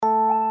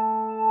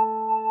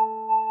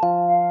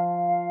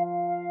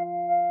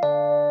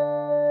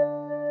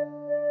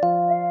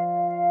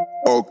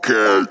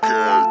Okay.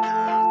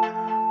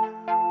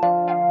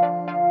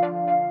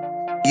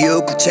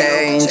 You could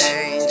change.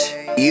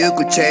 You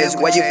could change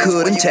what you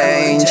couldn't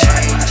change.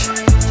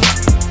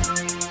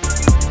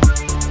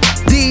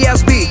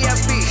 DSB.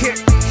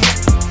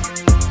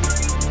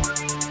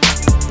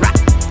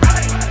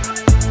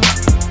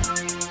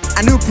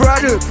 A new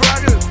product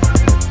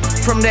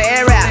from the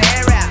era.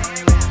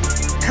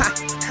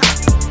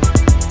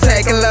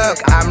 Take a look,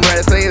 I'm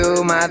ready for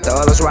you. My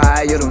thought was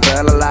right, you don't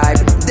feel alive.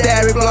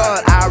 Dairy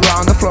blood out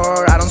on the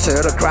floor, I don't see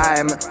the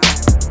crime.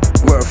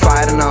 We're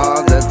fighting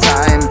all the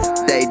time,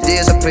 they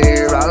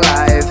disappear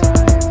alive.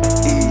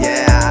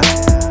 Yeah,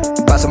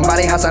 but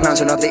somebody has an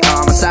answer, not the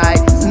homicide.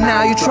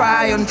 Now you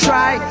try and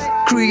try,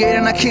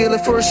 creating a killer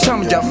for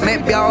some job.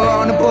 Maybe all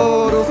on the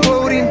boat of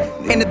floating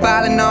in the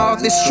balance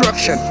of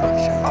destruction.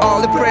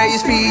 All the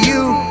praise for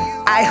you,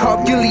 I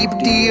hope you leave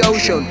the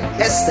ocean.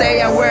 Let's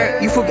stay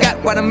aware, you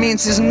forgot what it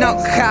means. It's not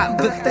hot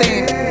but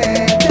thin.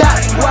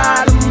 That's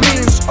what it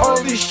means,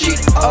 all this shit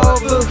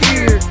over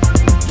here.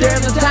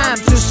 There's no time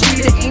to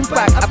see the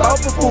impact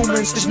about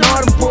performance, it's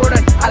not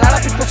important. A lot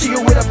of people see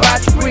you with a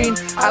badge green,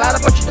 a lot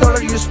of your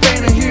dollar you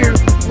spending here.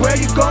 Where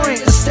you going?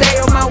 Stay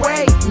on my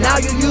way. Now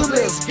you're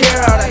useless, get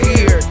out of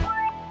here.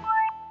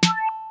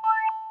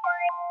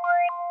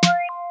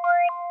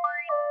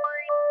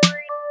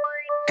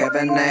 Have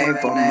a name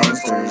for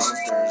monsters.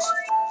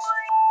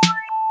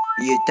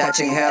 You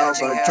touching hell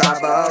for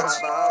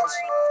troubles.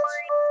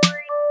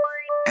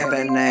 Have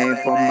a name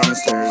for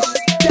monsters.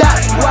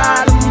 That's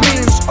what it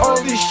means, all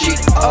this shit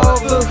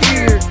over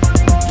here.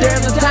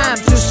 There's no time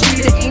to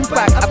see the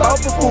impact about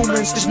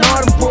performance, it's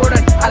not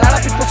important. A lot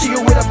of people see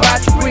you with a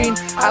badge green,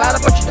 a lot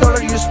of your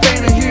dollar you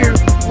spending here.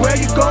 Where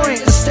you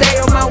going? Stay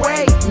on my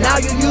way. Now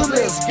you're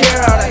useless, get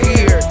out of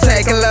here.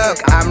 Take a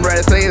look, I'm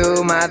ready for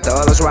you. My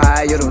thought was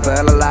right, you don't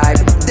feel alive.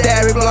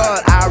 Dairy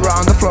blood out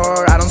on the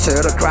floor, I don't see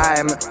the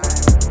crime.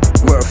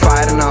 We're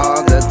fighting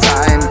all the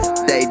time,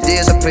 they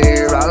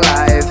disappear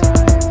alive.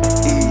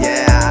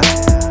 Yeah,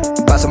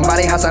 but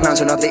somebody has an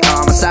answer, not the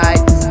homicide.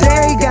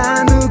 They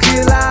got no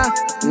killer,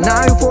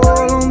 now you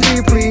fall on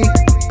deeply.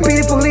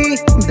 Pitifully,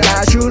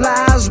 that's your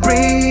last breath.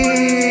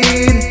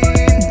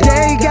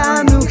 They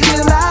got no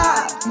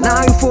killer,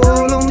 now you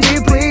fall on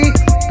deeply.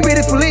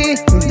 Pitifully,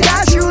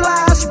 that's your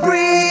last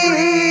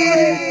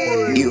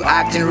breath. You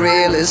acting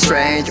really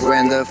strange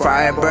when the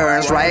fire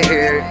burns right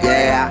here,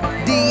 yeah.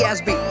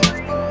 DSB.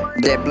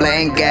 The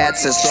blame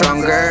gets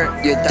stronger,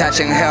 you're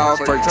touching hell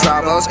for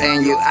troubles,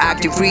 and you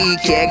acting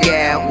freaky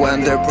again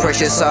when the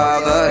pressure's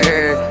over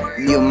here.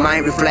 Your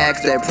mind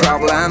reflects their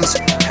problems.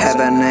 Have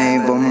a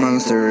name for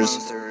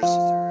monsters.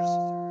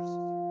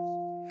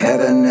 Have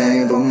a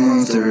name for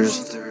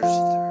monsters.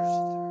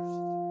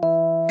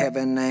 Have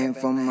a name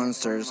for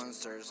monsters.